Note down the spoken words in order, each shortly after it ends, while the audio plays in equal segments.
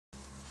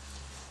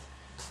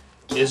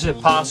Is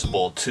it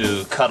possible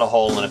to cut a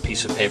hole in a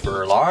piece of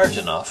paper large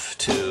enough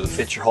to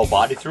fit your whole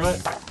body through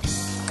it?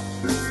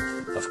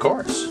 Of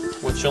course.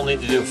 What you'll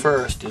need to do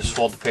first is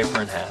fold the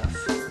paper in half.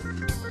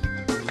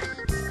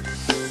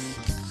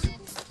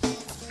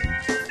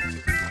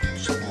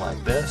 Something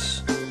like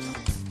this.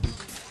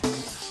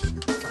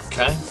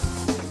 Okay.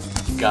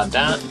 Got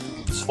that.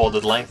 It's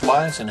folded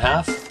lengthwise in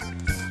half.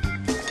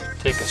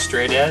 Take a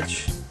straight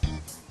edge,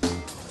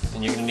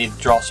 and you're going to need to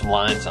draw some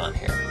lines on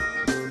here.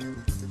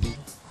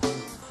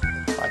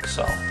 Like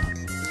so.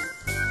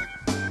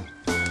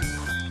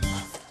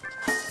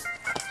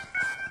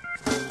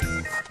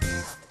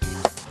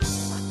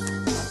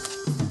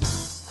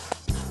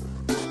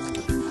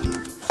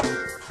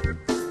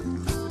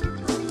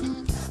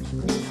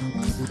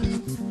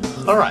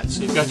 Alright,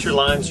 so you've got your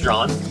lines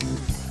drawn.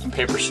 Your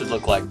paper should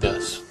look like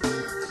this.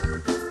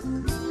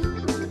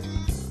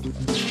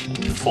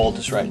 Your fold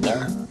is right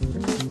there.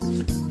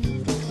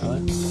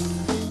 Right.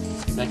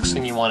 Next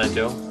thing you want to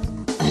do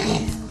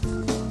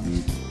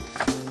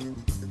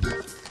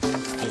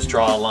is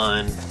draw a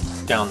line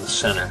down the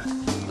center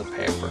of the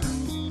paper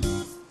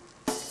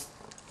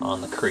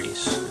on the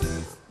crease.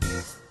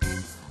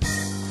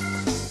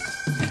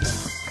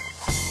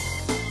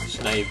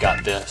 So now you've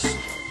got this.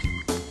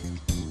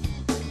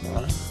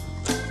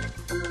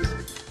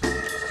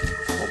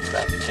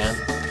 Back again.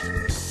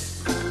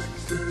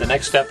 The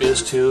next step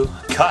is to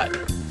cut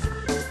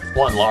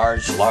one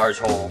large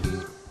hole,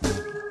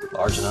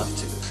 large enough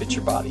to fit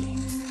your body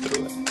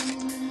through it.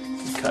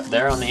 You cut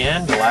there on the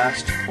end, the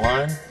last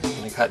line. You're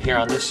going to cut here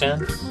on this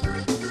end,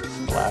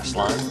 the last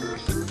line.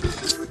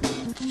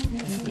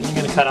 Then you're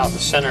going to cut out the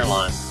center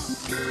line.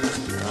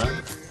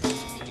 Right.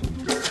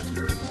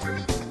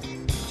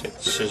 Take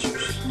the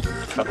scissors,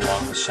 cut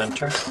along the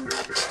center.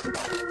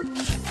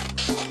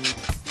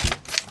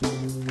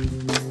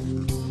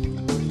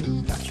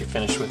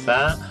 Finish with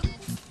that.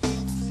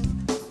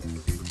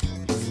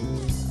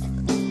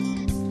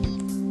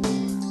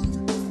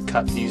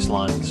 Cut these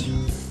lines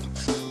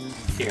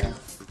here,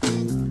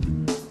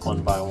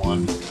 one by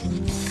one,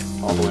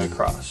 all the way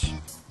across.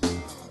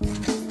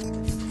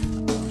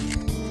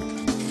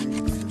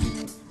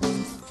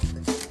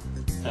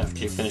 After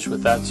you finish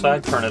with that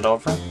side, turn it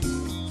over.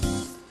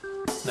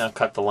 Now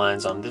cut the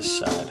lines on this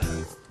side.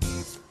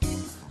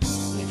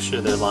 Make sure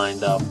they're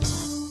lined up.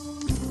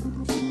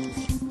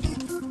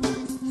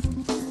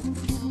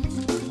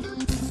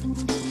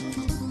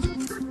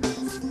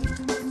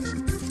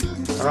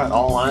 Alright,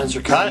 all lines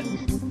are cut.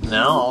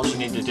 Now all you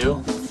need to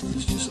do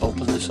is just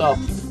open this up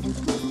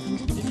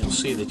and you'll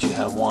see that you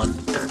have one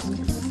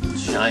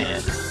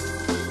giant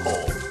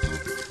hole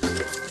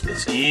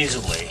that's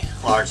easily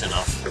large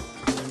enough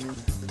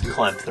to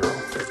climb through.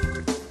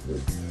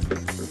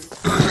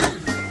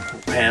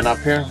 Pan up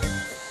here.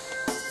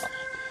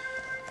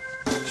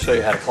 Show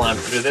you how to climb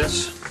through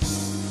this.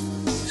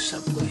 You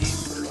simply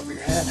put it over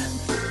your head.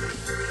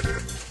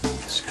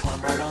 Just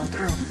climb right on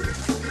through.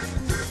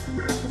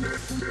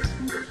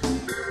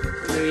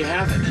 There you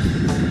have it.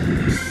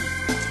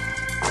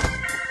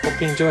 Hope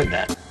you enjoyed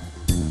that.